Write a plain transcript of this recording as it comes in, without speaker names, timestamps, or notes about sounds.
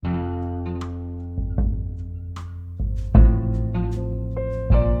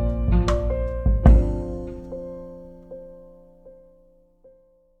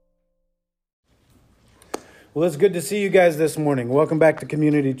Well, it's good to see you guys this morning. Welcome back to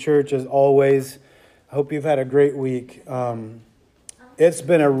Community Church as always. I hope you've had a great week. It's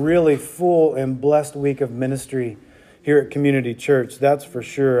been a really full and blessed week of ministry here at Community Church, that's for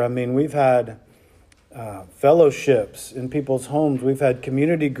sure. I mean, we've had fellowships in people's homes. We've had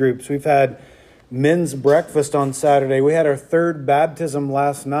community groups. We've had men's breakfast on Saturday. We had our third baptism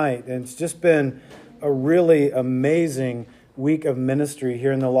last night. And it's just been a really amazing week of ministry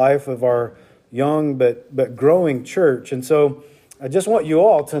here in the life of our young but growing church. And so I just want you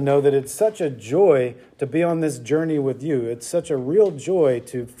all to know that it's such a joy to be on this journey with you. It's such a real joy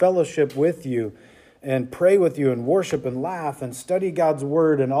to fellowship with you and pray with you and worship and laugh and study God's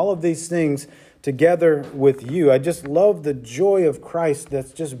word and all of these things together with you. I just love the joy of Christ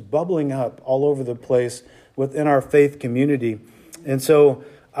that's just bubbling up all over the place within our faith community. And so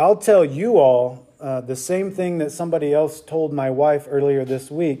I'll tell you all the same thing that somebody else told my wife earlier this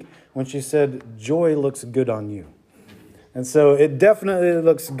week when she said, joy looks good on you. And so it definitely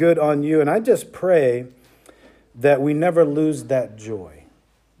looks good on you. And I just pray that we never lose that joy,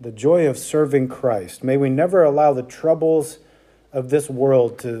 the joy of serving Christ. May we never allow the troubles of this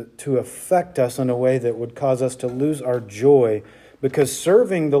world to affect us in a way that would cause us to lose our joy, because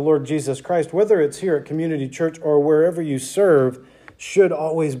serving the Lord Jesus Christ, whether it's here at Community Church or wherever you serve, should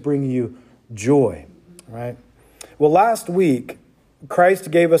always bring you joy, right? Well, last week, Christ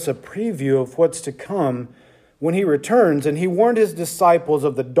gave us a preview of what's to come when he returns, and he warned his disciples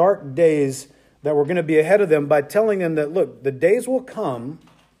of the dark days that were going to be ahead of them by telling them that, look, the days will come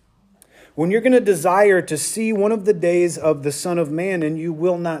when you're going to desire to see one of the days of the Son of Man, and you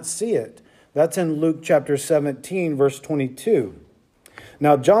will not see it. That's in Luke chapter 17, verse 22.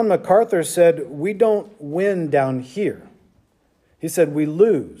 Now, John MacArthur said, we don't win down here. He said, we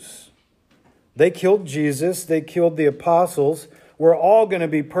lose. They killed Jesus. They killed the apostles. We're all going to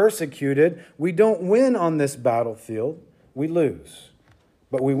be persecuted. We don't win on this battlefield. We lose.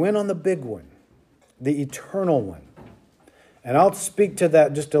 But we win on the big one, the eternal one. And I'll speak to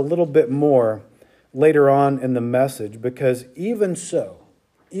that just a little bit more later on in the message, because even so,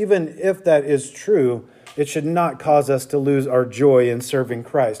 even if that is true, it should not cause us to lose our joy in serving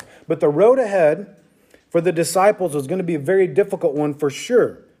Christ. But the road ahead for the disciples was going to be a very difficult one for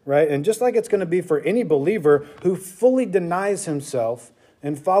sure, right? And just like it's going to be for any believer who fully denies himself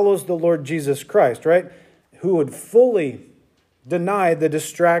and follows the Lord Jesus Christ, right? Who would fully deny the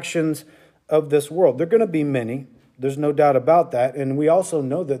distractions of this world. There are going to be many. There's no doubt about that. And we also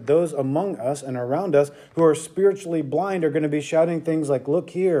know that those among us and around us who are spiritually blind are going to be shouting things like, look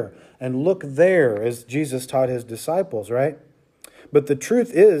here and look there, as Jesus taught his disciples, right? But the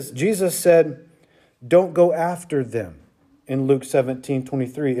truth is, Jesus said, don't go after them in Luke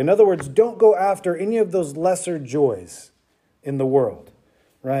 17:23. In other words, don't go after any of those lesser joys in the world,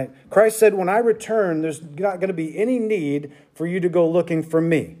 right? Christ said, when I return, there's not going to be any need for you to go looking for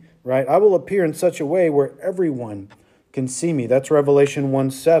me. Right? I will appear in such a way where everyone can see me. That's Revelation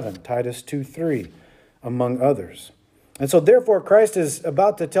 1:7, Titus 2:3, among others. And so therefore, Christ is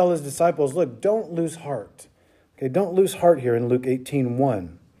about to tell his disciples, look, don't lose heart. Okay, don't lose heart here in Luke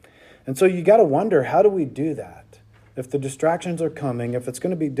 18:1. And so you got to wonder, how do we do that? If the distractions are coming, if it's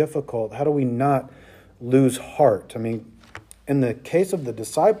going to be difficult, how do we not lose heart? I mean, in the case of the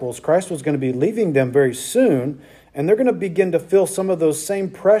disciples, Christ was going to be leaving them very soon, and they're going to begin to feel some of those same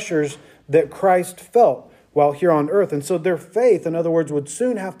pressures that Christ felt while here on earth. And so their faith, in other words, would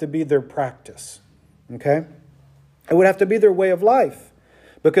soon have to be their practice. Okay? It would have to be their way of life,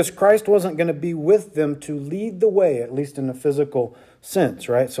 because Christ wasn't going to be with them to lead the way, at least in a physical sense,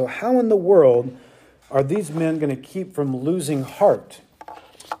 right? So how in the world are these men going to keep from losing heart?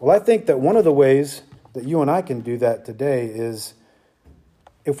 Well, I think that one of the ways that you and I can do that today is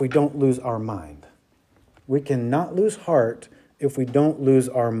if we don't lose our mind. We cannot lose heart if we don't lose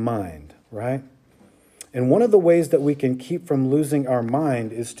our mind, right? And one of the ways that we can keep from losing our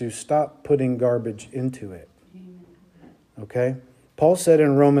mind is to stop putting garbage into it. Okay? Paul said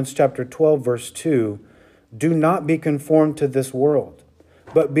in Romans chapter 12, verse 2, do not be conformed to this world,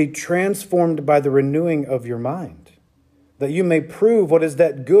 but be transformed by the renewing of your mind, that you may prove what is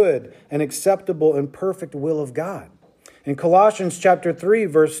that good and acceptable and perfect will of God. In Colossians chapter 3,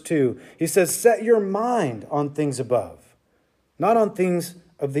 verse 2, he says, set your mind on things above, not on things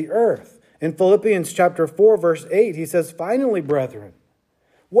of the earth. In Philippians chapter 4, verse 8, he says, finally, brethren,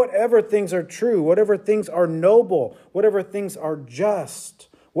 whatever things are true, whatever things are noble, whatever things are just,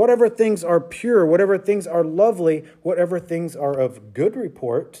 whatever things are pure, whatever things are lovely, whatever things are of good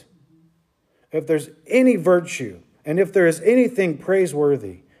report, if there's any virtue, and if there is anything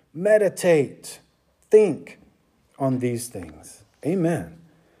praiseworthy, meditate, think on these things. Amen.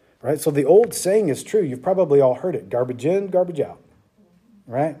 right? So the old saying is true. You've probably all heard it. Garbage in, garbage out,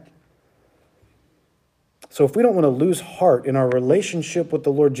 right? So if we don't want to lose heart in our relationship with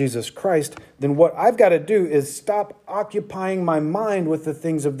the Lord Jesus Christ, then what I've got to do is stop occupying my mind with the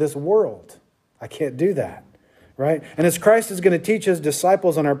things of this world. I can't do that, right? And as Christ is going to teach his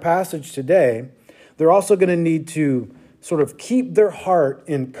disciples on our passage today, they're also going to need to sort of keep their heart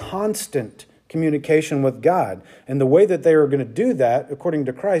in constant communication with God. And the way that they are going to do that, according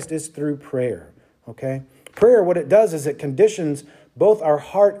to Christ, is through prayer, okay? Prayer, what it does is it conditions both our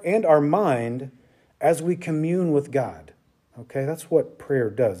heart and our mind as we commune with God. Okay, that's what prayer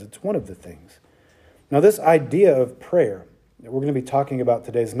does. It's one of the things. Now, this idea of prayer that we're going to be talking about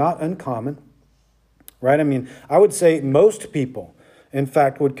today is not uncommon, right? I mean, I would say most people, in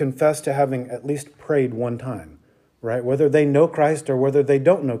fact, would confess to having at least prayed one time, right? Whether they know Christ or whether they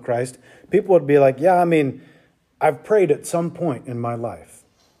don't know Christ, people would be like, yeah, I mean, I've prayed at some point in my life,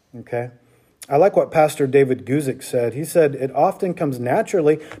 okay? I like what Pastor David Guzik said. He said, it often comes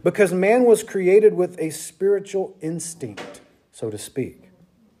naturally because man was created with a spiritual instinct, so to speak.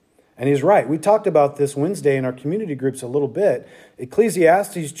 And he's right. We talked about this Wednesday in our community groups a little bit.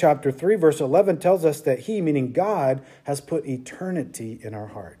 Ecclesiastes chapter 3, verse 11 tells us that he, meaning God, has put eternity in our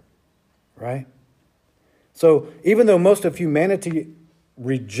heart, right? So even though most of humanity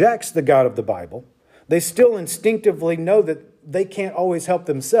rejects the God of the Bible, they still instinctively know that they can't always help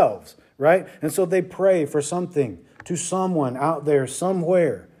themselves, right? And so they pray for something to someone out there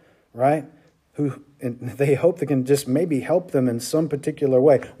somewhere, right? And they hope they can just maybe help them in some particular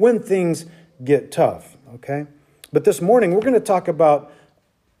way when things get tough, okay? But this morning, we're going to talk about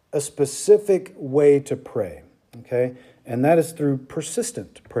a specific way to pray, okay? And that is through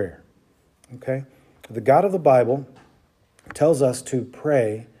persistent prayer, okay? The God of the Bible tells us to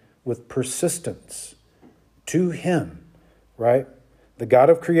pray with persistence to him, right? The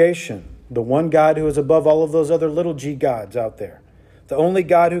God of creation, the one God who is above all of those other little g gods out there. The only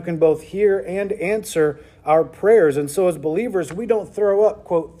God who can both hear and answer our prayers. And so as believers, we don't throw up,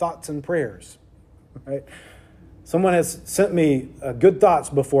 quote, thoughts and prayers, right? Someone has sent me good thoughts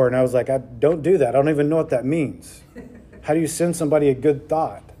before, and I was like, I don't do that. I don't even know what that means. How do you send somebody a good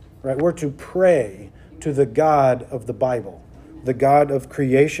thought, right? We're to pray to the God of the Bible, the God of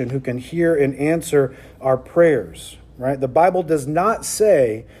creation who can hear and answer our prayers, right? The Bible does not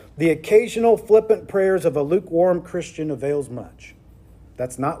say the occasional flippant prayers of a lukewarm Christian avails much.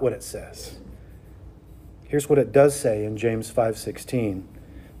 That's not what it says. Here's what it does say in James 5:16.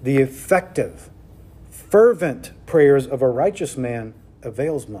 The effective, fervent prayers of a righteous man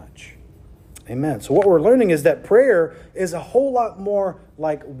avails much. Amen. So what we're learning is that prayer is a whole lot more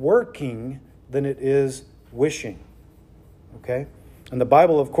like working than it is wishing. Okay? And the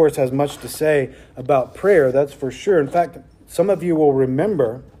Bible, of course, has much to say about prayer, that's for sure. In fact, some of you will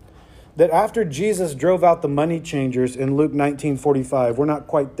remember that after Jesus drove out the money changers in Luke 19:45, we're not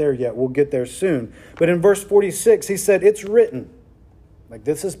quite there yet, we'll get there soon. But in verse 46, he said, it's written, like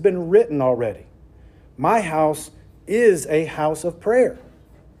this has been written already. My house is a house of prayer.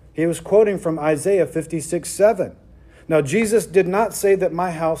 He was quoting from Isaiah 56:7. Now, Jesus did not say that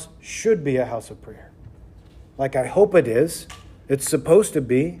my house should be a house of prayer. Like I hope it is. It's supposed to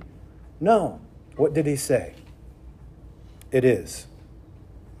be. No. What did he say? It is.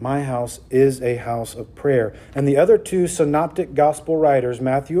 My house is a house of prayer. And the other two synoptic gospel writers,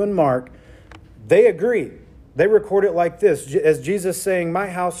 Matthew and Mark, they agree. They record it like this, as Jesus saying, my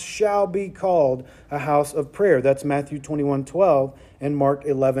house shall be called a house of prayer. That's Matthew 21:12 and Mark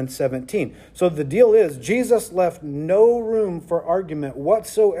 11:17. So the deal is, Jesus left no room for argument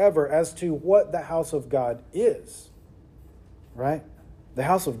whatsoever as to what the house of God is. Right? The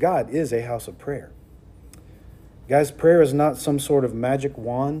house of God is a house of prayer. Guys, prayer is not some sort of magic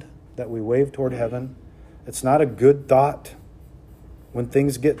wand that we wave toward heaven. It's not a good thought when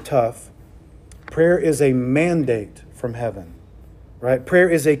things get tough. Prayer is a mandate from heaven, right? Prayer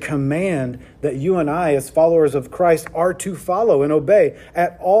is a command that you and I, as followers of Christ, are to follow and obey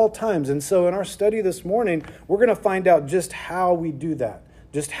at all times. And so in our study this morning, we're going to find out just how we do that,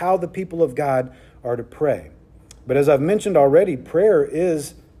 just how the people of God are to pray. But as I've mentioned already, prayer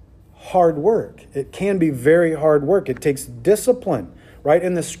is hard work. It can be very hard work. It takes discipline, right?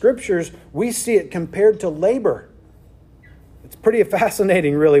 In the scriptures, we see it compared to labor. It's pretty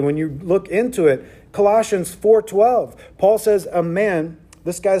fascinating, really, when you look into it. Colossians 4:12, Paul says a man,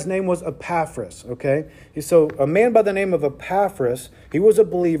 this guy's name was Epaphras, okay? So a man by the name of Epaphras, he was a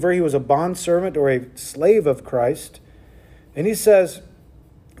believer, he was a bondservant or a slave of Christ. And he says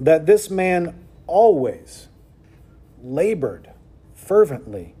that this man always labored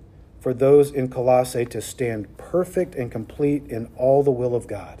fervently for those in Colossae to stand perfect and complete in all the will of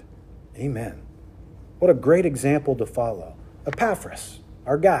God. Amen. What a great example to follow. Epaphras,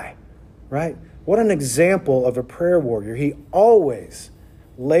 our guy, right? What an example of a prayer warrior. He always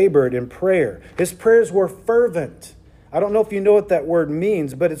labored in prayer. His prayers were fervent. I don't know if you know what that word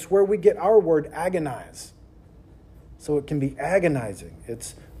means, but it's where we get our word agonize. So it can be agonizing.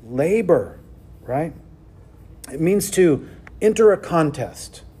 It's labor, right? It means to enter a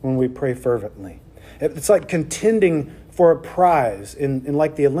contest when we pray fervently. It's like contending for a prize in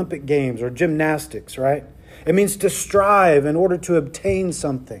like the Olympic Games or gymnastics, right? It means to strive in order to obtain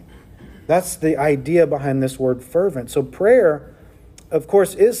something. That's the idea behind this word fervent. So prayer, of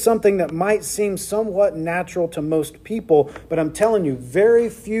course, is something that might seem somewhat natural to most people, but I'm telling you, very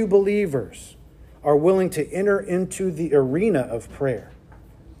few believers are willing to enter into the arena of prayer,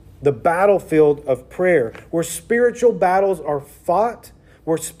 the battlefield of prayer, where spiritual battles are fought,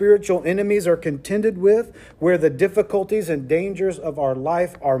 where spiritual enemies are contended with, where the difficulties and dangers of our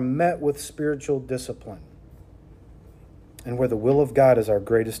life are met with spiritual discipline, and where the will of God is our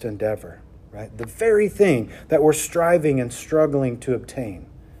greatest endeavor, right? The very thing that we're striving and struggling to obtain,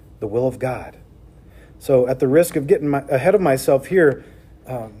 the will of God. So at the risk of getting ahead of myself here,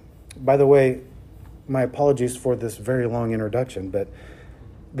 by the way, my apologies for this very long introduction, but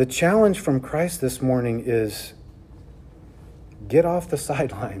the challenge from Christ this morning is get off the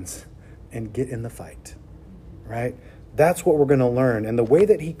sidelines and get in the fight, right? That's what we're going to learn. And the way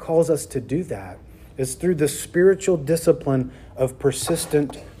that he calls us to do that is through the spiritual discipline of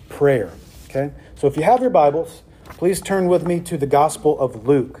persistent prayer, okay? So if you have your Bibles, please turn with me to the Gospel of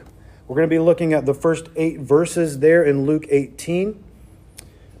Luke. We're going to be looking at the first 8 verses there in Luke 18.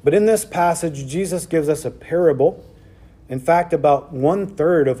 But in this passage, Jesus gives us a parable. In fact, about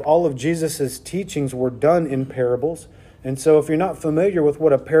 1/3 of all of Jesus' teachings were done in parables. And so if you're not familiar with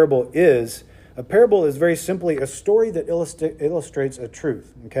what a parable is very simply a story that illustrates a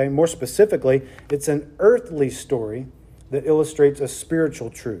truth. Okay? More specifically, it's an earthly story that illustrates a spiritual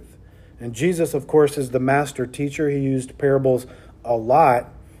truth. And Jesus, of course, is the master teacher. He used parables a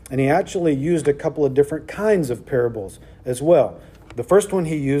lot, and he actually used a couple of different kinds of parables as well. The first one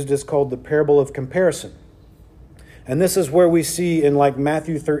he used is called the parable of comparison. And this is where we see in like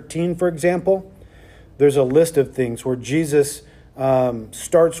Matthew 13, for example, there's a list of things where Jesus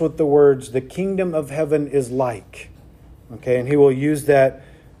starts with the words, the kingdom of heaven is like. Okay, and he will use that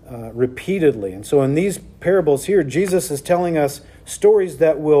repeatedly. And so in these parables here, Jesus is telling us stories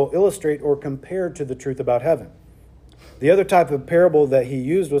that will illustrate or compare to the truth about heaven. The other type of parable that he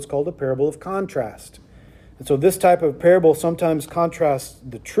used was called a parable of contrast. And so this type of parable sometimes contrasts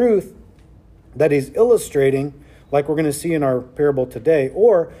the truth that he's illustrating, like we're going to see in our parable today,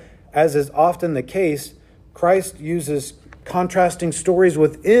 or, as is often the case, Christ uses contrasting stories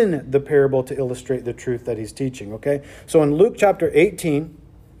within the parable to illustrate the truth that he's teaching, okay? So in Luke chapter 18,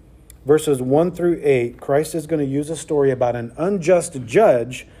 verses 1 through 8, Christ is going to use a story about an unjust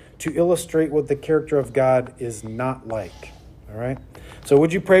judge to illustrate what the character of God is not like, all right? So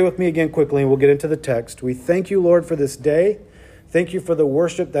would you pray with me again quickly, and we'll get into the text. We thank you, Lord, for this day. Thank you for the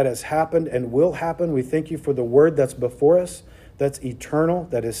worship that has happened and will happen. We thank you for the word that's before us, that's eternal,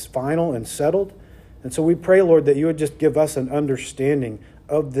 that is final and settled. And so we pray, Lord, that you would just give us an understanding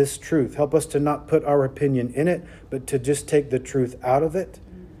of this truth. Help us to not put our opinion in it, but to just take the truth out of it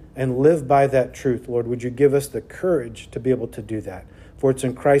and live by that truth. Lord, would you give us the courage to be able to do that? For it's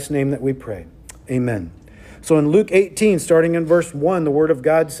in Christ's name that we pray. Amen. So in Luke 18, starting in verse 1, the word of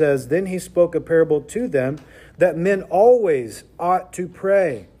God says, Then he spoke a parable to them that men always ought to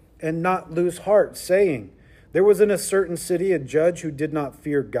pray and not lose heart, saying, There was in a certain city a judge who did not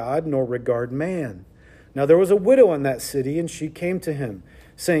fear God nor regard man. Now there was a widow in that city, and she came to him,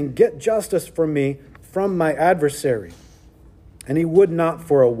 saying, Get justice for me from my adversary. And he would not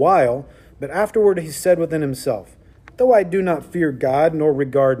for a while, but afterward he said within himself, Though I do not fear God nor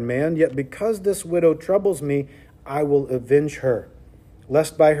regard man, yet because this widow troubles me, I will avenge her,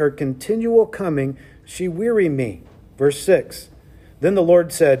 lest by her continual coming she weary me. Verse 6, Then the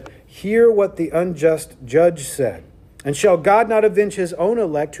Lord said, Hear what the unjust judge said. And shall God not avenge his own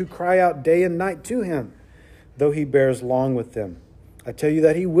elect who cry out day and night to him, though he bears long with them? I tell you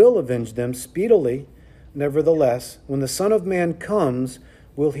that he will avenge them speedily. Nevertheless, when the Son of Man comes,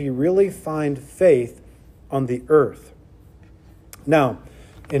 will he really find faith on the earth? Now,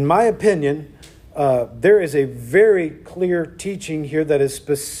 in my opinion, there is a very clear teaching here that is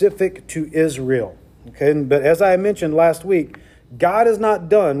specific to Israel. Okay, but as I mentioned last week, God is not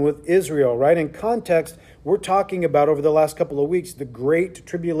done with Israel, right? In context, we're talking about over the last couple of weeks, the Great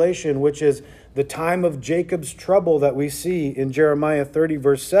Tribulation, which is the time of Jacob's trouble that we see in Jeremiah 30,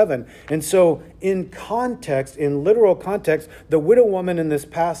 verse 7. And so in context, in literal context, the widow woman in this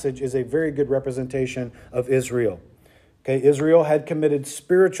passage is a very good representation of Israel. Okay, Israel had committed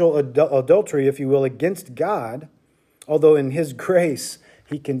spiritual adultery, if you will, against God, although in his grace,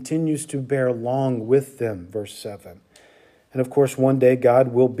 he continues to bear long with them, verse 7. And of course, one day God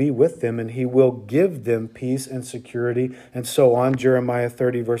will be with them and he will give them peace and security and so on, Jeremiah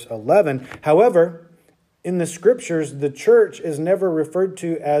 30, verse 11. However, in the scriptures, the church is never referred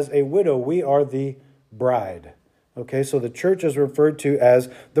to as a widow. We are the bride. Okay, so the church is referred to as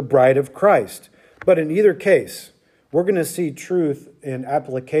the bride of Christ. But in either case, we're going to see truth in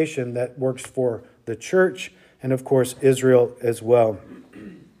application that works for the church and, of course, Israel as well.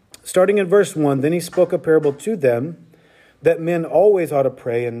 Starting in verse 1, then he spoke a parable to them that men always ought to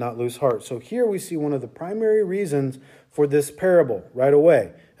pray and not lose heart. So here we see one of the primary reasons for this parable right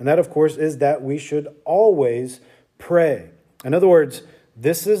away. And that, of course, is that we should always pray. In other words,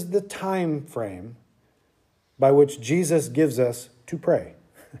 this is the time frame by which Jesus gives us to pray,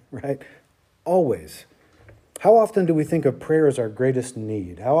 right? Always. How often do we think of prayer as our greatest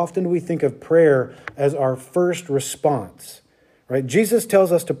need? How often do we think of prayer as our first response? Right? Jesus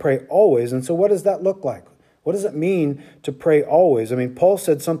tells us to pray always. And so what does that look like? What does it mean to pray always? I mean, Paul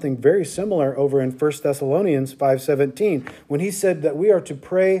said something very similar over in 1 Thessalonians 5:17 when he said that we are to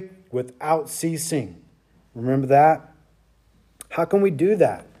pray without ceasing. Remember that? How can we do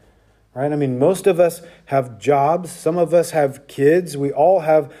that? Right? I mean, most of us have jobs. Some of us have kids. We all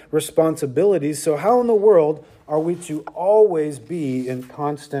have responsibilities. So how in the world are we to always be in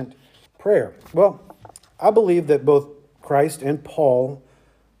constant prayer? Well, I believe that both Christ and Paul,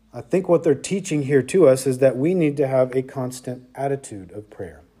 I think what they're teaching here to us is that we need to have a constant attitude of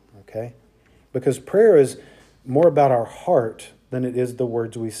prayer, okay? Because prayer is more about our heart than it is the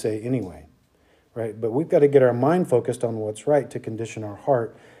words we say anyway, right? But we've got to get our mind focused on what's right to condition our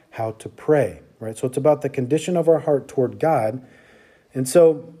heart how to pray, right? So it's about the condition of our heart toward God. And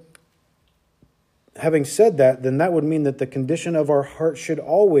so having said that, then that would mean that the condition of our heart should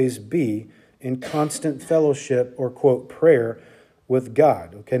always be in constant fellowship or, quote, prayer with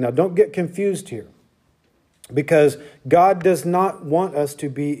God. Okay, now don't get confused here, because God does not want us to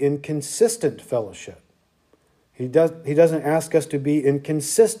be in consistent fellowship. He doesn't ask us to be in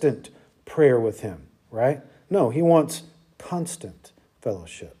consistent prayer with him, right? No, he wants constant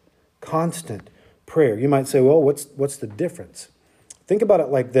fellowship, constant prayer. You might say, well, what's the difference? Think about it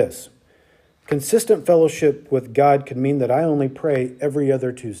like this. Consistent fellowship with God could mean that I only pray every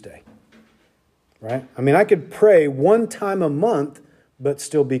other Tuesday. Right? I mean, I could pray one time a month, but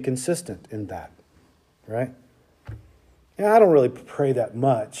still be consistent in that. Right? Yeah, I don't really pray that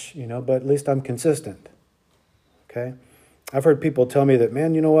much, but at least I'm consistent. Okay? I've heard people tell me that,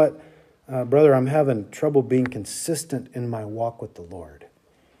 man, you know what, brother, I'm having trouble being consistent in my walk with the Lord.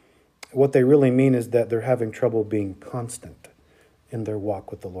 What they really mean is that they're having trouble being constant in their walk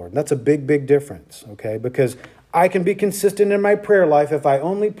with the Lord. And that's a big, big difference, okay? Because I can be consistent in my prayer life if I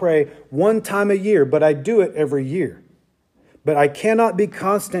only pray one time a year, but I do it every year. But I cannot be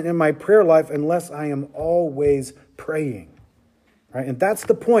constant in my prayer life unless I am always praying. Right? And that's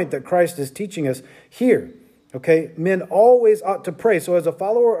the point that Christ is teaching us here. Okay? Men always ought to pray. So as a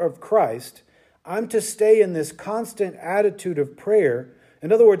follower of Christ, I'm to stay in this constant attitude of prayer.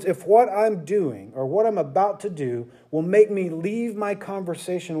 In other words, if what I'm doing or what I'm about to do will make me leave my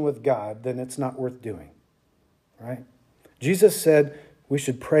conversation with God, then it's not worth doing. Right? Jesus said we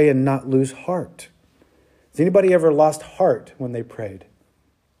should pray and not lose heart. Has anybody ever lost heart when they prayed?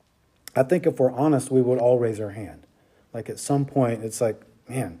 I think if we're honest, we would all raise our hand. Like at some point, it's like,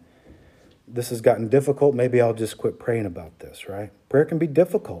 man, this has gotten difficult. Maybe I'll just quit praying about this, right? Prayer can be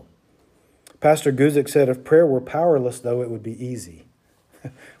difficult. Pastor Guzik said, if prayer were powerless, though, it would be easy.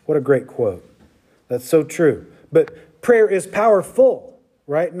 What a great quote. That's so true. But prayer is powerful,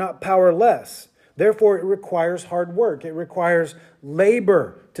 right? Not powerless. Therefore, it requires hard work. It requires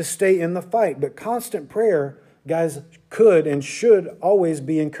labor to stay in the fight. But constant prayer, guys, could and should always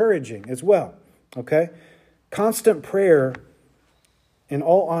be encouraging as well. Okay? Constant prayer, in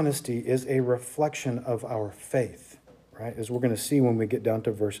all honesty, is a reflection of our faith, right? As we're going to see when we get down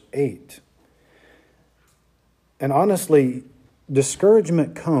to verse 8. And honestly,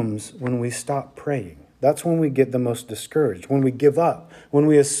 discouragement comes when we stop praying. That's when we get the most discouraged, when we give up, when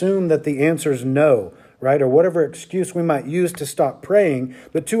we assume that the answer is no, right? Or whatever excuse we might use to stop praying.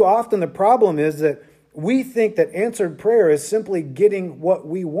 But too often the problem is that we think that answered prayer is simply getting what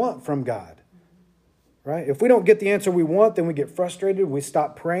we want from God. right? If we don't get the answer we want, then we get frustrated, we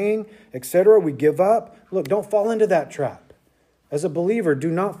stop praying, etc. We give up. Look, don't fall into that trap. As a believer,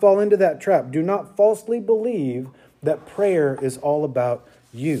 do not fall into that trap. Do not falsely believe that prayer is all about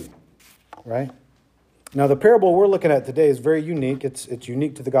you, right? Now, the parable we're looking at today is very unique. It's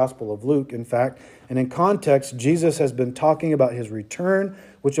unique to the Gospel of Luke, in fact. And in context, Jesus has been talking about his return,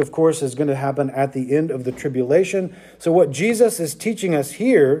 which, of course, is going to happen at the end of the tribulation. So what Jesus is teaching us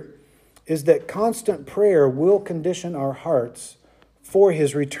here is that constant prayer will condition our hearts for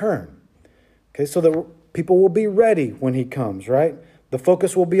his return. Okay, so that people will be ready when he comes, right? The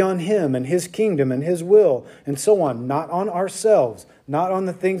focus will be on him and his kingdom and his will and so on, not on ourselves, not on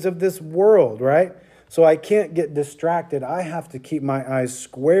the things of this world, right? So I can't get distracted. I have to keep my eyes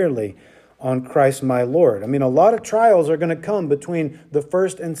squarely on Christ my Lord. I mean, a lot of trials are going to come between the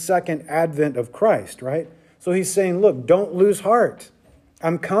first and second advent of Christ, right? So he's saying, look, don't lose heart.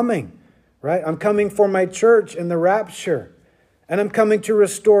 I'm coming, right? I'm coming for my church in the rapture. And I'm coming to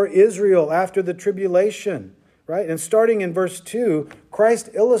restore Israel after the tribulation, right? And starting in verse 2, Christ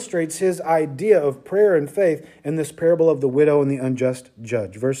illustrates his idea of prayer and faith in this parable of the widow and the unjust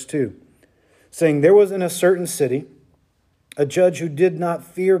judge. Verse 2, saying, there was in a certain city a judge who did not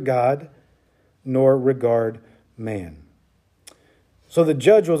fear God nor regard man. So the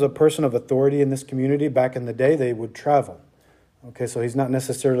judge was a person of authority in this community. Back in the day, they would travel. Okay, so he's not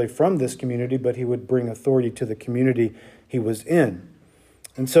necessarily from this community, but he would bring authority to the community he was in.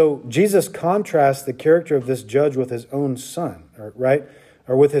 And so Jesus contrasts the character of this judge with his own son, right?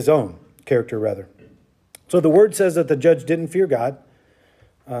 Or with his own character, rather. So the word says that the judge didn't fear God,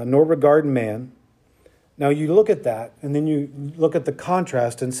 nor regard man. Now you look at that, and then you look at the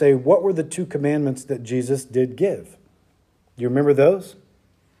contrast and say, what were the two commandments that Jesus did give? Do you remember those?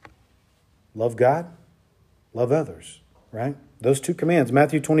 Love God, love others, right? Those two commands,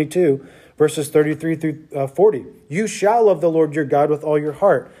 Matthew 22, verses 33 through 40. You shall love the Lord your God with all your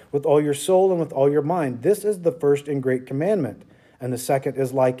heart, with all your soul, and with all your mind. This is the first and great commandment, and the second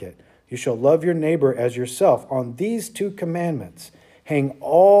is like it. You shall love your neighbor as yourself. On these two commandments hang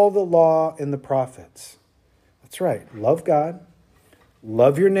all the law and the prophets. That's right. Love God.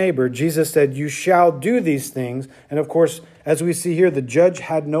 Love your neighbor. Jesus said, you shall do these things. And of course, as we see here, the judge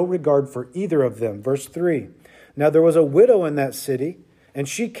had no regard for either of them. Verse 3. Now there was a widow in that city, and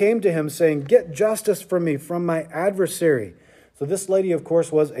she came to him saying, get justice for me from my adversary. So this lady, of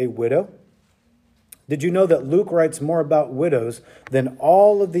course, was a widow. Did you know that Luke writes more about widows than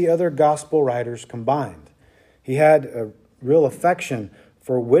all of the other gospel writers combined? He had a real affection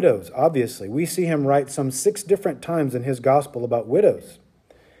for widows, obviously. We see him write some 6 different times in his gospel about widows.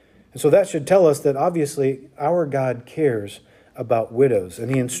 And so that should tell us that obviously our God cares about widows, and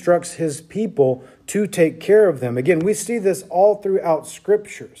he instructs his people to take care of them. Again, we see this all throughout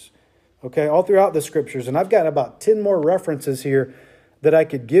scriptures, okay, all throughout the scriptures. And I've got about 10 more references here that I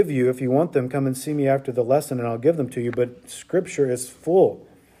could give you. If you want them, come and see me after the lesson and I'll give them to you. But scripture is full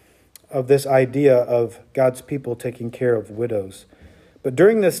of this idea of God's people taking care of widows. But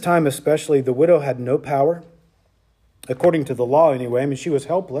during this time especially, the widow had no power, according to the law anyway. I mean, she was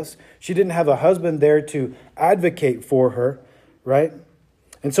helpless. She didn't have a husband there to advocate for her, right?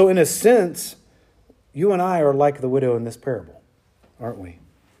 And so in a sense, you and I are like the widow in this parable, aren't we?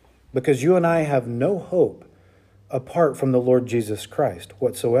 Because you and I have no hope apart from the Lord Jesus Christ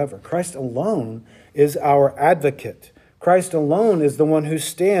whatsoever. Christ alone is our advocate. Christ alone is the one who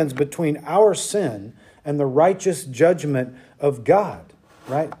stands between our sin and the righteous judgment of God,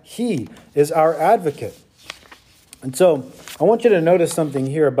 right? He is our advocate. And so I want you to notice something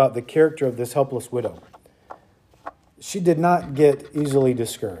here about the character of this helpless widow. She did not get easily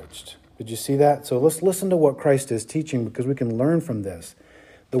discouraged. Did you see that? So let's listen to what Christ is teaching, because we can learn from this.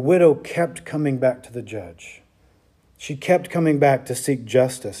 The widow kept coming back to the judge. She kept coming back to seek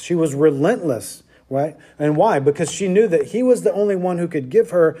justice. She was relentless, right? And why? Because she knew that he was the only one who could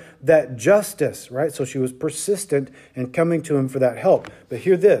give her that justice, right? So she was persistent in coming to him for that help. But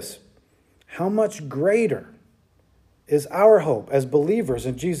hear this. How much greater is our hope as believers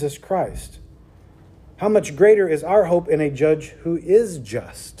in Jesus Christ? How much greater is our hope in a judge who is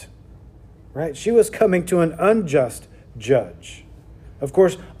just, right? She was coming to an unjust judge. Of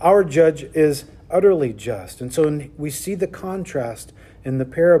course, our judge is utterly just. And so we see the contrast in the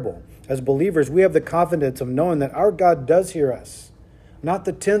parable. As believers, we have the confidence of knowing that our God does hear us. Not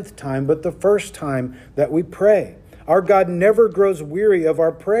the 10th time, but the first time that we pray. Our God never grows weary of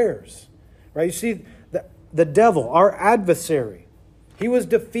our prayers. Right? You see, the devil, our adversary, he was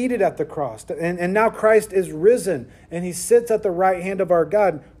defeated at the cross. And now Christ is risen. And he sits at the right hand of our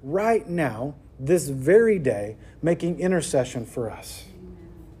God right now, this very day, making intercession for us.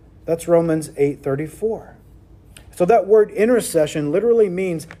 That's Romans 8:34. So that word intercession literally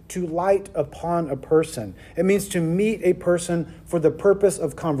means to light upon a person. It means to meet a person for the purpose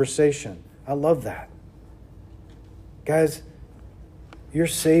of conversation. I love that. Guys, your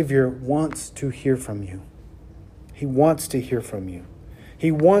Savior wants to hear from you. He wants to hear from you.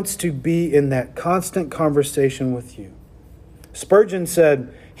 He wants to be in that constant conversation with you. Spurgeon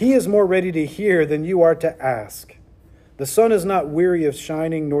said, "He is more ready to hear than you are to ask. The sun is not weary of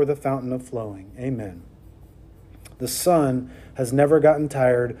shining, nor the fountain of flowing." Amen. The sun has never gotten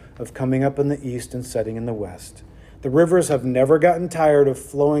tired of coming up in the east and setting in the west. The rivers have never gotten tired of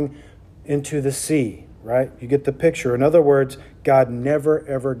flowing into the sea, right? You get the picture. In other words, God never,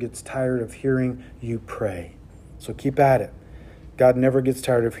 ever gets tired of hearing you pray. So keep at it. God never gets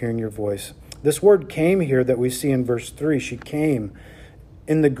tired of hearing your voice. This word came here that we see in verse 3. She came.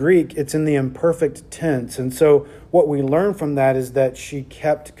 In the Greek, it's in the imperfect tense. And so what we learn from that is that she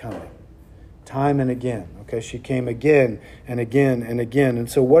kept coming time and again. Okay, she came again and again and again. And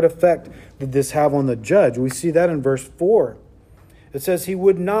so what effect did this have on the judge? We see that in verse 4. It says he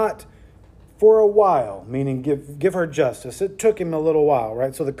would not for a while, meaning give her justice. It took him a little while,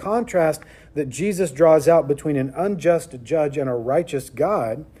 right? So the contrast that Jesus draws out between an unjust judge and a righteous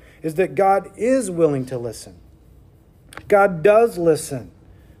God is that God is willing to listen. God does listen,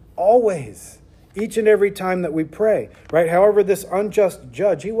 always, each and every time that we pray, right? However, this unjust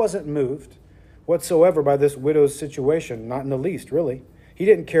judge, he wasn't moved whatsoever by this widow's situation, not in the least, really. He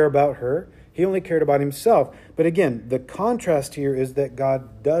didn't care about her. He only cared about himself. But again, the contrast here is that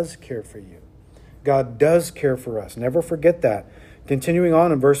God does care for you. God does care for us. Never forget that. Continuing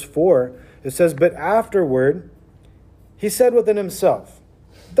on in verse 4, it says, "But afterward, he said within himself,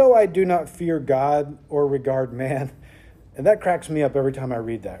 though I do not fear God or regard man." And that cracks me up every time I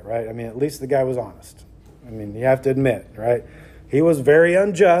read that, right? I mean, at least the guy was honest. I mean, you have to admit, right? He was very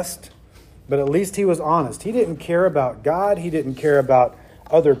unjust, but at least he was honest. He didn't care about God. He didn't care about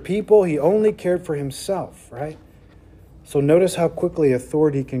other people. He only cared for himself, right? So notice how quickly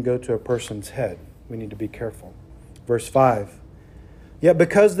authority can go to a person's head. We need to be careful. Verse 5, "Yet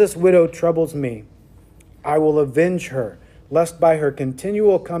because this widow troubles me, I will avenge her, lest by her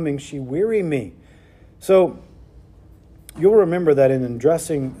continual coming she weary me." So you'll remember that in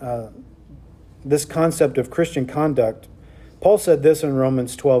addressing this concept of Christian conduct, Paul said this in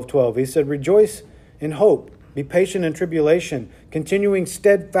Romans 12:12. He said, "Rejoice in hope, be patient in tribulation, continuing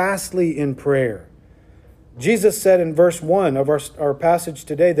steadfastly in prayer." Jesus said in verse 1 of our passage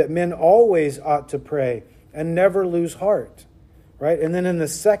today that men always ought to pray and never lose heart, right? And then in the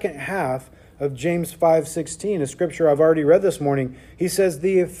second half of James 5:16, a scripture I've already read this morning, he says,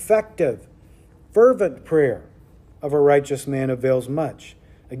 "The effective, fervent prayer of a righteous man avails much."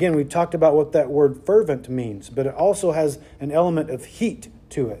 Again, we talked about what that word fervent means, but it also has an element of heat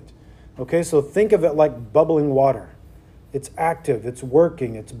to it. Okay, so think of it like bubbling water. It's active, it's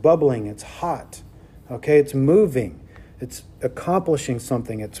working, it's bubbling, it's hot. Okay, it's moving, it's accomplishing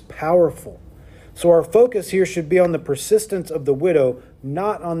something, it's powerful. So our focus here should be on the persistence of the widow,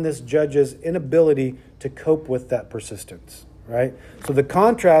 not on this judge's inability to cope with that persistence, right? So the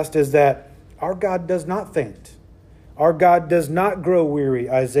contrast is that our God does not faint. Our God does not grow weary,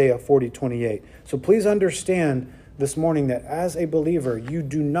 Isaiah 40:28. So please understand this morning that as a believer, you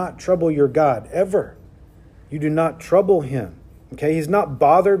do not trouble your God, ever. You do not trouble him, okay? He's not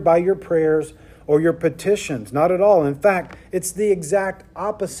bothered by your prayers or your petitions, not at all. In fact, it's the exact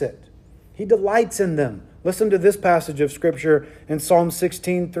opposite. He delights in them. Listen to this passage of Scripture in Psalm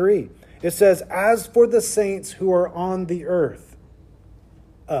 16:3. It says, "As for the saints who are on the earth,"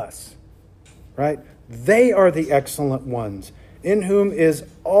 us, right? "They are the excellent ones, in whom is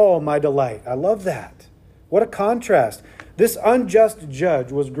all my delight." I love that. What a contrast. This unjust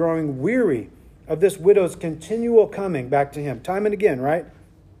judge was growing weary of this widow's continual coming back to him, time and again, right?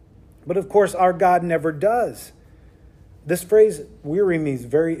 But of course, our God never does. This phrase, weary me, is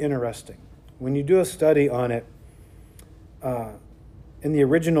very interesting. When you do a study on it, in the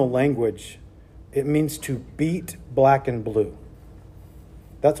original language, it means to beat black and blue.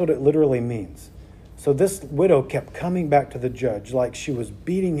 That's what it literally means. So this widow kept coming back to the judge like she was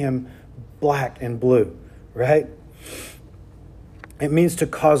beating him black and blue, right? It means to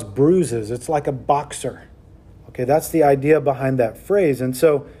cause bruises. It's like a boxer. Okay, that's the idea behind that phrase. And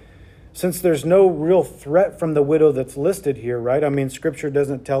so since there's no real threat from the widow that's listed here, right? I mean, Scripture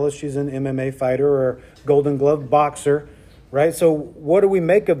doesn't tell us she's an MMA fighter or Golden Glove boxer, right? So what do we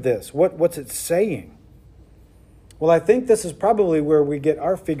make of this? What's it saying? Well, I think this is probably where we get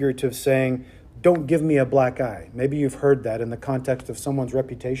our figurative saying, "Don't give me a black eye." Maybe you've heard that in the context of someone's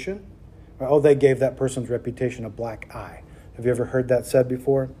reputation. Or, "Oh, they gave that person's reputation a black eye." Have you ever heard that said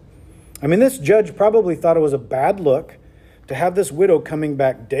before? I mean, this judge probably thought it was a bad look to have this widow coming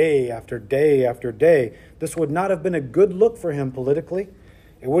back day after day after day. This would not have been a good look for him politically.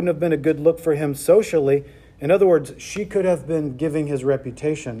 It wouldn't have been a good look for him socially. In other words, she could have been giving his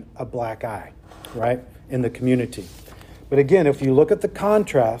reputation a black eye, right, in the community. But again, if you look at the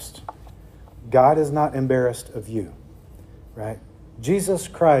contrast, God is not embarrassed of you, right? Jesus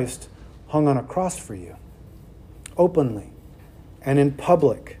Christ hung on a cross for you, openly and in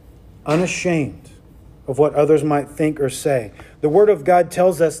public, unashamed of what others might think or say. The Word of God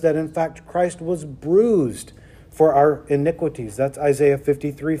tells us that, in fact, Christ was bruised for our iniquities. That's Isaiah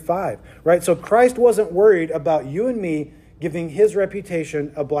 53:5, right? So Christ wasn't worried about you and me giving his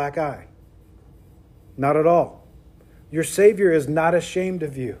reputation a black eye. Not at all. Your Savior is not ashamed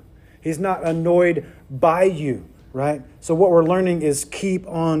of you. He's not annoyed by you, right? So what we're learning is keep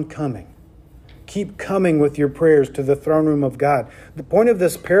on coming. Keep coming with your prayers to the throne room of God. The point of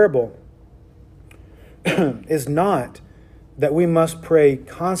this parable is not that we must pray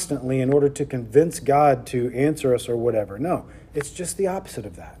constantly in order to convince God to answer us or whatever. No, it's just the opposite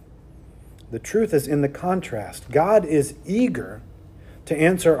of that. The truth is in the contrast. God is eager to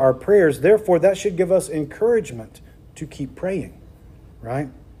answer our prayers. Therefore, that should give us encouragement to keep praying, right?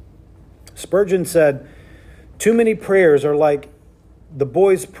 Spurgeon said, too many prayers are like the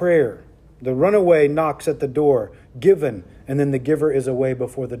boy's prayer. The runaway knocks at the door, given, and then the giver is away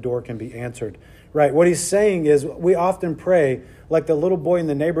before the door can be answered. Right. What he's saying is we often pray like the little boy in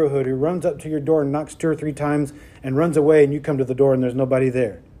the neighborhood who runs up to your door and knocks 2 or 3 times and runs away, and you come to the door and there's nobody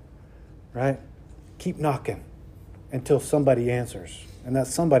there. Right? Keep knocking until somebody answers. And that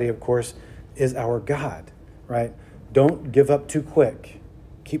somebody, of course, is our God. Right? Don't give up too quick.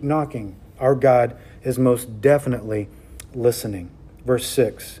 Keep knocking. Our God is most definitely listening. Verse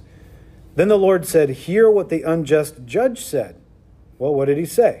 6. Then the Lord said, hear what the unjust judge said. Well, what did he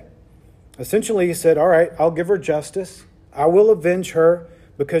say? Essentially, he said, all right, I'll give her justice. I will avenge her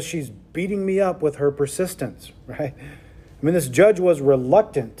because she's beating me up with her persistence, right? I mean, this judge was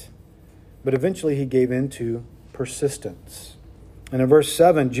reluctant, but eventually he gave in to persistence. And in verse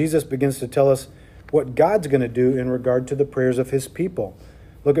 7, Jesus begins to tell us what God's going to do in regard to the prayers of his people.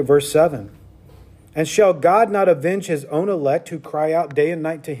 Look at verse 7. And shall God not avenge his own elect who cry out day and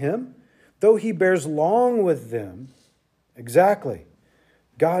night to him? Though he bears long with them, exactly,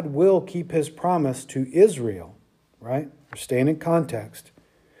 God will keep his promise to Israel, right? We're staying in context.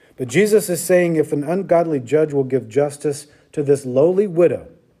 But Jesus is saying if an ungodly judge will give justice to this lowly widow,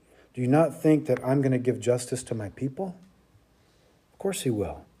 do you not think that I'm going to give justice to my people? Of course he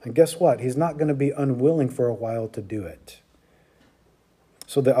will. And guess what? He's not going to be unwilling for a while to do it.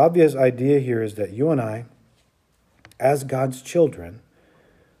 So the obvious idea here is that you and I, as God's children,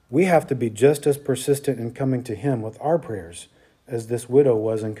 we have to be just as persistent in coming to him with our prayers as this widow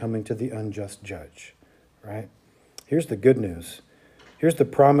was in coming to the unjust judge, right? Here's the good news. Here's the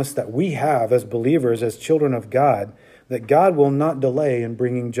promise that we have as believers, as children of God, that God will not delay in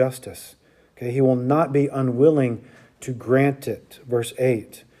bringing justice. Okay, he will not be unwilling to grant it. Verse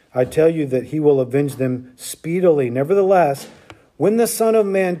 8, I tell you that he will avenge them speedily. Nevertheless, when the Son of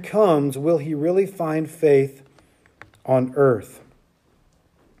Man comes, will he really find faith on earth?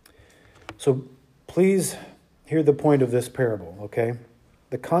 So please hear the point of this parable, okay?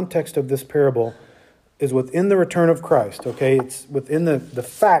 The context of this parable is within the return of Christ, okay? It's within the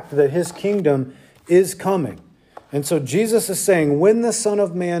fact that his kingdom is coming. And so Jesus is saying, when the Son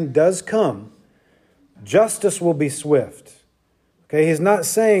of Man does come, justice will be swift. Okay, he's not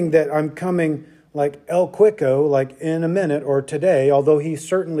saying that I'm coming like El Quico, like in a minute or today, although he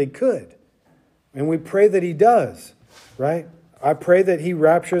certainly could. And we pray that he does, right? I pray that he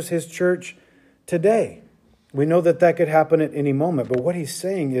raptures his church today. We know that that could happen at any moment. But what he's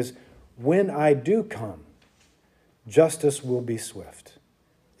saying is, when I do come, justice will be swift.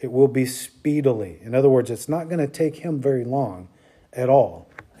 It will be speedily. In other words, it's not going to take him very long at all,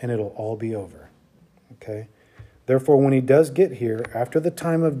 and it'll all be over. Okay? Therefore, when he does get here, after the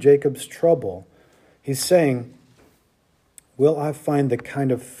time of Jacob's trouble, he's saying, will I find the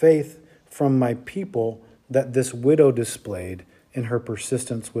kind of faith from my people that this widow displayed in her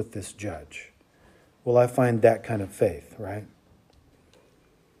persistence with this judge? Will I find that kind of faith, right?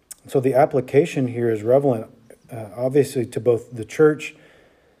 So the application here is relevant, obviously, to both the church,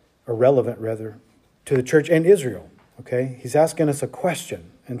 or relevant rather, to the church and Israel, okay? He's asking us a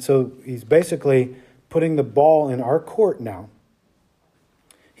question. And so he's basically putting the ball in our court now.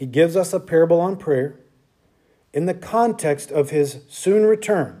 He gives us a parable on prayer in the context of his soon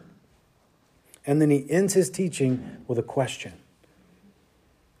return. And then he ends his teaching with a question.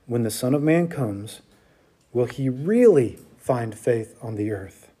 When the Son of Man comes, will he really find faith on the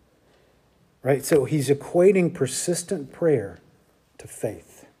earth? right? So he's equating persistent prayer to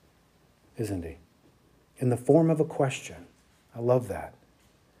faith, isn't he? In the form of a question. I love that.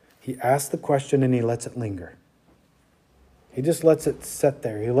 He asks the question and he lets it linger. He just lets it sit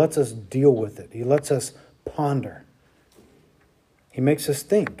there. He lets us deal with it. He lets us ponder. He makes us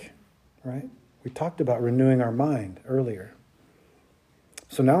think, right? We talked about renewing our mind earlier.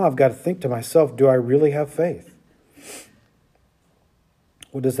 So now I've got to think to myself, do I really have faith?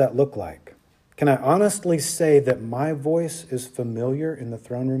 What does that look like? Can I honestly say that my voice is familiar in the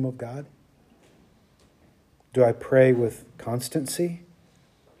throne room of God? Do I pray with constancy?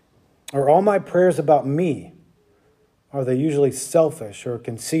 Are all my prayers about me? Are they usually selfish or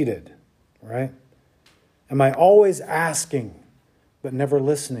conceited, right? Am I always asking but never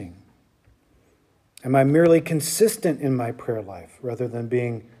listening? Am I merely consistent in my prayer life rather than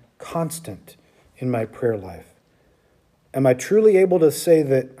being constant in my prayer life? Am I truly able to say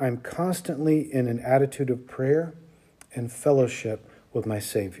that I'm constantly in an attitude of prayer and fellowship with my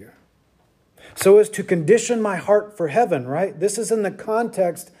Savior? So as to condition my heart for heaven, right? This is in the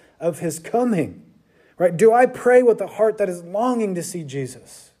context of his coming, right? Do I pray with a heart that is longing to see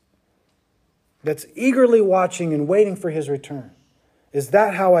Jesus? That's eagerly watching and waiting for his return? Is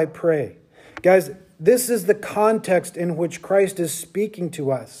that how I pray? Guys, this is the context in which Christ is speaking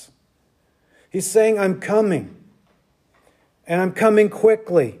to us. He's saying, I'm coming. And I'm coming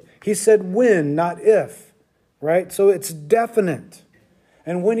quickly. He said when, not if. Right? So it's definite.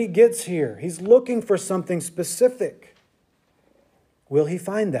 And when he gets here, he's looking for something specific. Will he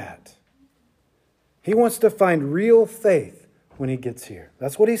find that? He wants to find real faith when he gets here.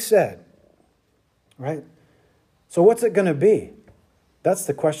 That's what he said. Right? So what's it going to be? That's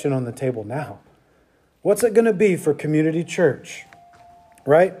the question on the table now. What's it going to be for Community Church?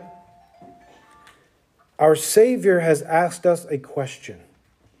 Right? Our Savior has asked us a question.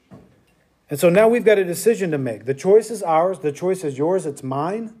 And so now we've got a decision to make. The choice is ours. The choice is yours. It's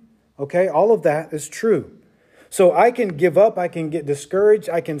mine. Okay? All of that is true. So I can give up. I can get discouraged.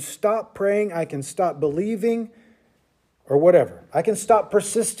 I can stop praying. I can stop believing or whatever. I can stop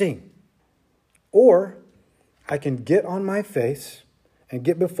persisting. Or I can get on my face and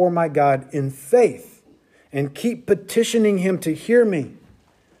get before my God in faith and keep petitioning him to hear me,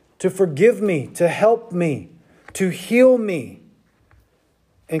 to forgive me, to help me, to heal me,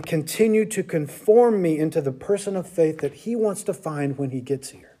 and continue to conform me into the person of faith that he wants to find when he gets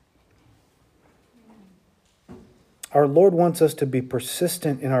here. Our Lord wants us to be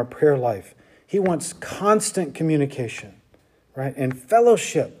persistent in our prayer life. He wants constant communication, right? And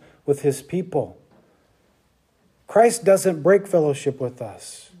fellowship with his people. Christ doesn't break fellowship with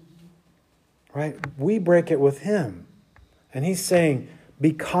us, right? We break it with him. And he's saying,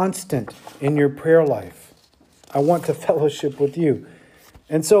 be constant in your prayer life. I want to fellowship with you.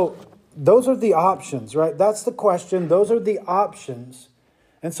 And so those are the options, right? That's the question. Those are the options.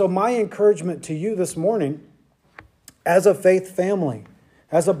 And so my encouragement to you this morning, as a faith family,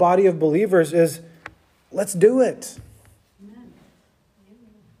 as a body of believers, is let's do it.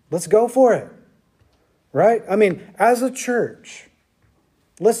 Let's go for it. Right? I mean, as a church,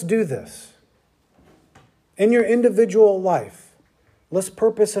 let's do this. In your individual life, let's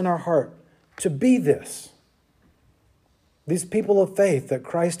purpose in our heart to be this. These people of faith that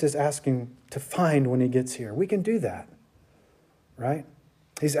Christ is asking to find when he gets here. We can do that. Right?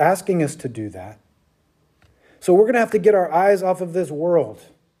 He's asking us to do that. So we're going to have to get our eyes off of this world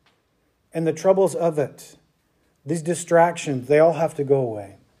and the troubles of it. These distractions, they all have to go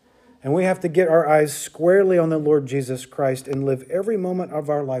away. And we have to get our eyes squarely on the Lord Jesus Christ and live every moment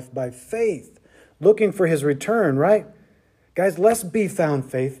of our life by faith, looking for his return, right? Guys, let's be found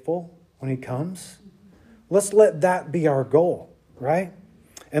faithful when he comes. Let's let that be our goal, right?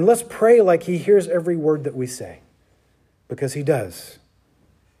 And let's pray like he hears every word that we say, because he does.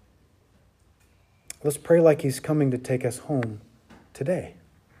 Let's pray like he's coming to take us home today,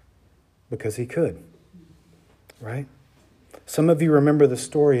 because he could, right? Some of you remember the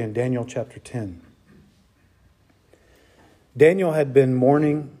story in Daniel chapter 10. Daniel had been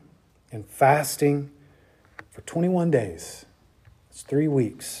mourning and fasting for 21 days. It's 3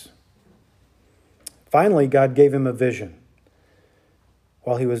 weeks. Finally, God gave him a vision.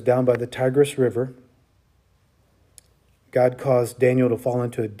 While he was down by the Tigris River, God caused Daniel to fall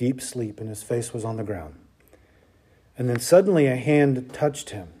into a deep sleep and his face was on the ground. And then suddenly a hand touched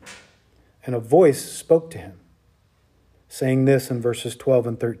him and a voice spoke to him, saying this in verses 12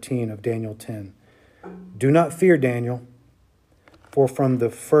 and 13 of Daniel 10. Do not fear, Daniel, for from the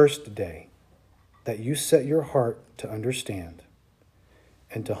first day that you set your heart to understand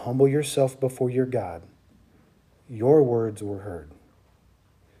and to humble yourself before your God, your words were heard.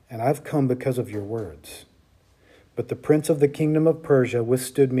 and I've come because of your words. But the prince of the kingdom of Persia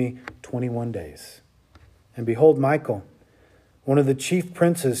withstood me 21 days. And behold, Michael, one of the chief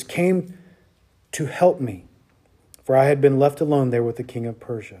princes, came to help me, for I had been left alone there with the king of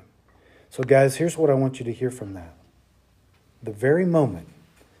Persia. So guys, here's what I want you to hear from that. The very moment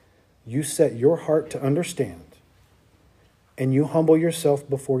you set your heart to understand and you humble yourself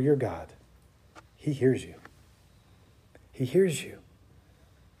before your God, he hears you. He hears you.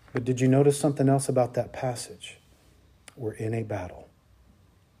 But did you notice something else about that passage? We're in a battle.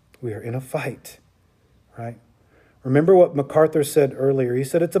 We are in a fight, right? Remember what MacArthur said earlier. He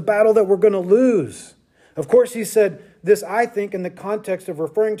said, it's a battle that we're going to lose. Of course, he said this, I think, in the context of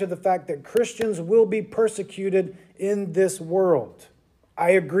referring to the fact that Christians will be persecuted in this world.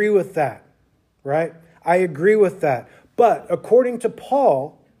 I agree with that, right? I agree with that. But according to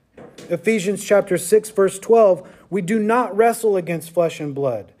Paul, Ephesians chapter 6, verse 12, we do not wrestle against flesh and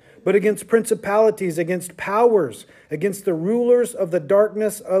blood, but against principalities, against powers, against the rulers of the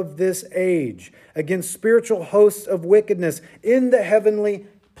darkness of this age, against spiritual hosts of wickedness in the heavenly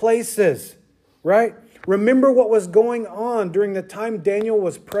places, right? Remember what was going on during the time Daniel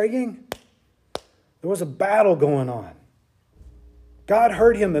was praying? There was a battle going on. God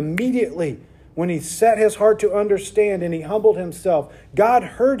heard him immediately when he set his heart to understand and he humbled himself. God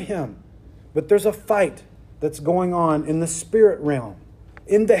heard him, but there's a fight that's going on in the spirit realm,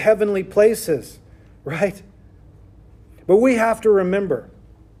 in the heavenly places, right? But we have to remember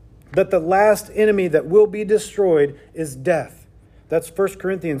that the last enemy that will be destroyed is death. That's 1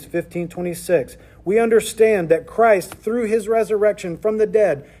 Corinthians 15:26. We understand that Christ, through his resurrection from the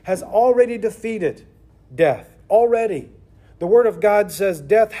dead, has already defeated death. Already. The Word of God says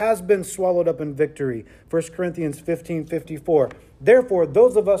death has been swallowed up in victory. 1 Corinthians 15:54. Therefore,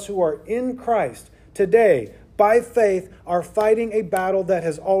 those of us who are in Christ today, by faith, are fighting a battle that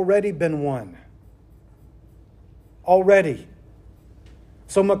has already been won. Already.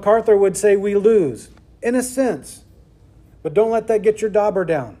 So MacArthur would say we lose, in a sense. But don't let that get your dauber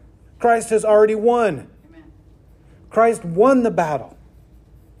down. Christ has already won. Amen. Christ won the battle.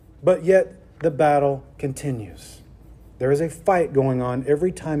 But yet the battle continues. There is a fight going on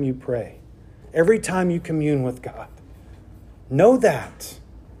every time you pray. Every time you commune with God. Know that.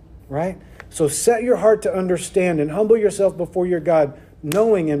 Right? So set your heart to understand and humble yourself before your God,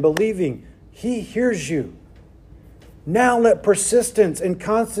 knowing and believing he hears you. Now let persistence and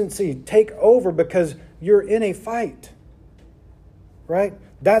constancy take over because you're in a fight. Right?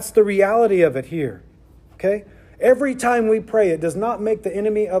 That's the reality of it here. Okay? Every time we pray, it does not make the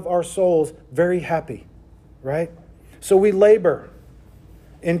enemy of our souls very happy. Right? So we labor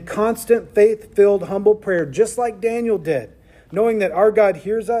in constant faith-filled humble prayer, just like Daniel did, knowing that our God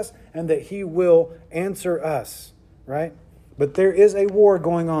hears us and that he will answer us. Right? But there is a war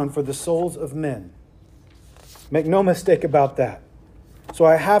going on for the souls of men. Make no mistake about that. So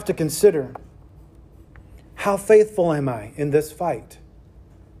I have to consider, how faithful am I in this fight?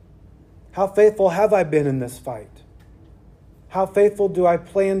 How faithful have I been in this fight? How faithful do I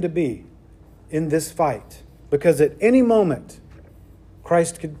plan to be in this fight? Because at any moment,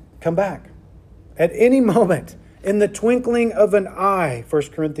 Christ could come back. At any moment, in the twinkling of an eye,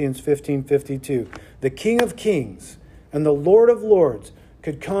 1 Corinthians 15:52, the King of Kings and the Lord of Lords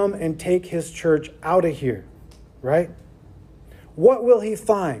could come and take his church out of here, right? What will he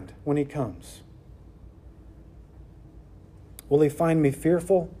find when he comes? Will he find me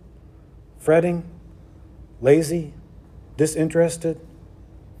fearful, fretting, lazy, disinterested?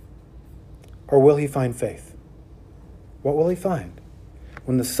 Or will he find faith? What will he find?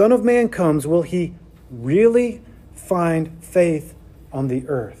 When the Son of Man comes, will he really find faith on the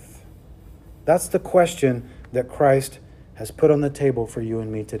earth? That's the question that Christ has put on the table for you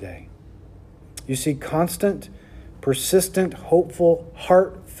and me today. You see, constant, persistent, hopeful,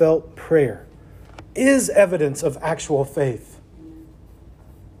 heartfelt prayer is evidence of actual faith.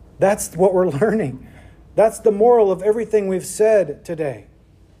 That's what we're learning. That's the moral of everything we've said today,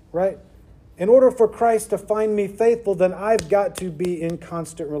 right? In order for Christ to find me faithful, then I've got to be in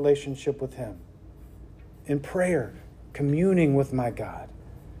constant relationship with him. In prayer, communing with my God.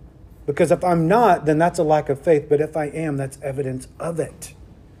 Because if I'm not, then that's a lack of faith. But if I am, that's evidence of it.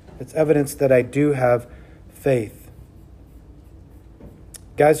 It's evidence that I do have faith.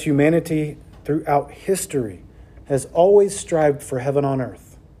 Guys, humanity throughout history has always strived for heaven on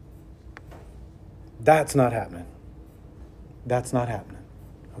earth. That's not happening. That's not happening.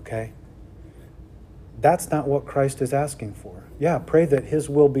 Okay? That's not what Christ is asking for. Yeah, pray that his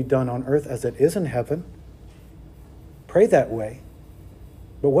will be done on earth as it is in heaven. Pray that way.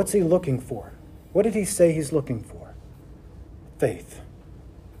 But what's he looking for? What did he say he's looking for? Faith.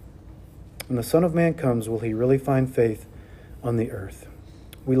 When the Son of Man comes, will he really find faith on the earth?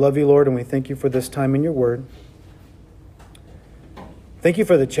 We love you, Lord, and we thank you for this time in your word. Thank you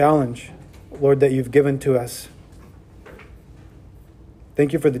for the challenge, Lord, that you've given to us.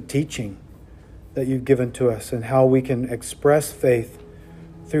 Thank you for the teaching that you've given to us and how we can express faith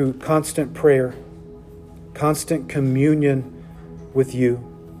through constant prayer, constant communion with you,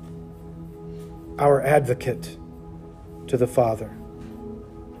 our advocate to the Father.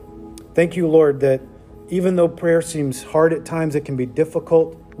 Thank you, Lord, that even though prayer seems hard at times, it can be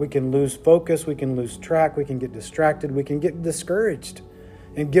difficult. We can lose focus, we can lose track, we can get distracted, we can get discouraged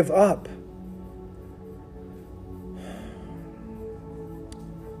and give up.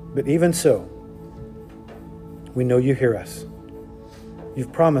 But even so, we know you hear us.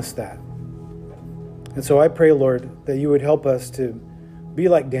 You've promised that. And so I pray, Lord, that you would help us to be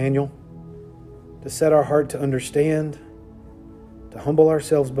like Daniel, to set our heart to understand, to humble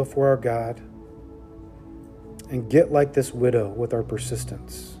ourselves before our God, and get like this widow with our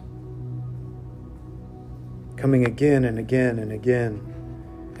persistence, coming again and again and again.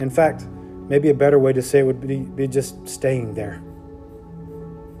 In fact, maybe a better way to say it would be just staying there.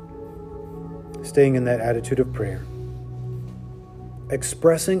 Staying in that attitude of prayer.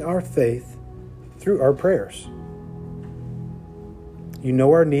 Expressing our faith through our prayers. You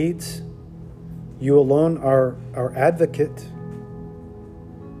know our needs. You alone are our advocate.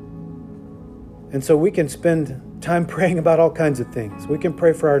 And so we can spend time praying about all kinds of things. We can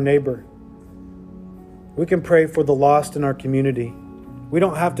pray for our neighbor. We can pray for the lost in our community. We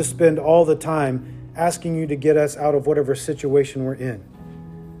don't have to spend all the time asking you to get us out of whatever situation we're in.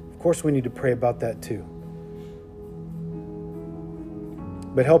 Of course, we need to pray about that too.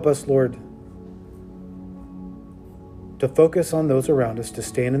 But help us, Lord, to focus on those around us, to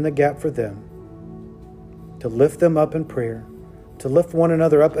stand in the gap for them, to lift them up in prayer, to lift one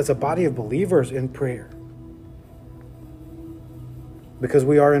another up as a body of believers in prayer. Because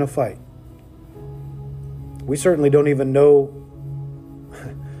we are in a fight. We certainly don't even know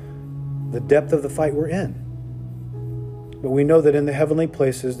the depth of the fight we're in. But we know that in the heavenly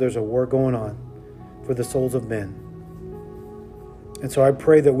places, there's a war going on for the souls of men. And so I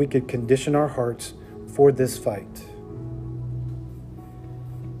pray that we could condition our hearts for this fight.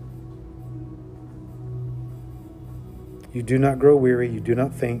 You do not grow weary, you do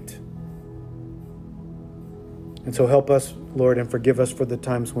not faint. And so help us, Lord, and forgive us for the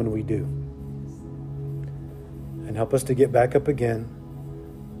times when we do. And help us to get back up again,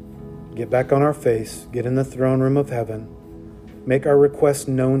 get back on our face, get in the throne room of heaven, make our requests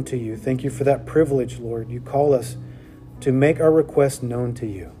known to you. Thank you for that privilege, Lord. You call us to make our requests known to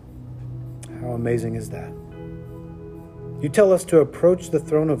you. How amazing is that? You tell us to approach the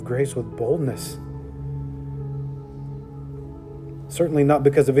throne of grace with boldness. Certainly not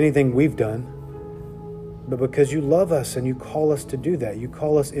because of anything we've done, but because you love us and you call us to do that. You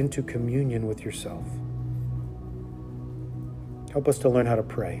call us into communion with yourself. Help us to learn how to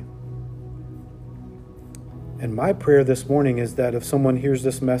pray. And my prayer this morning is that if someone hears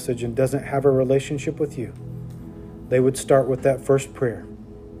this message and doesn't have a relationship with you, they would start with that first prayer,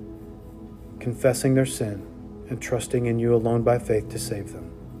 confessing their sin and trusting in you alone by faith to save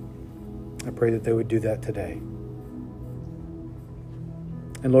them. I pray that they would do that today.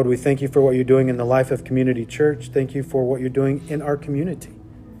 And Lord, we thank you for what you're doing in the life of Community Church. Thank you for what you're doing in our community.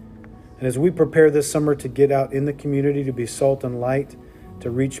 And as we prepare this summer to get out in the community, to be salt and light, to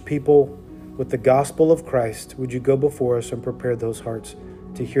reach people with the gospel of Christ, would you go before us and prepare those hearts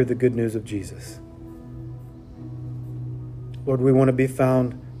to hear the good news of Jesus? Lord, we want to be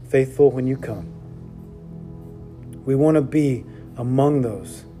found faithful when you come. We want to be among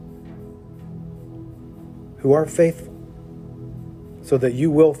those who are faithful so that you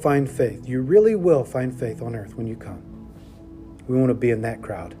will find faith. You really will find faith on earth when you come. We want to be in that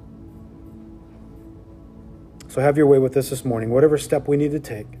crowd. So have your way with us this morning. Whatever step we need to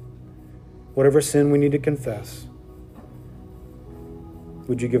take, whatever sin we need to confess,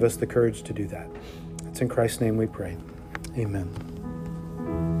 would you give us the courage to do that? It's in Christ's name we pray. Amen.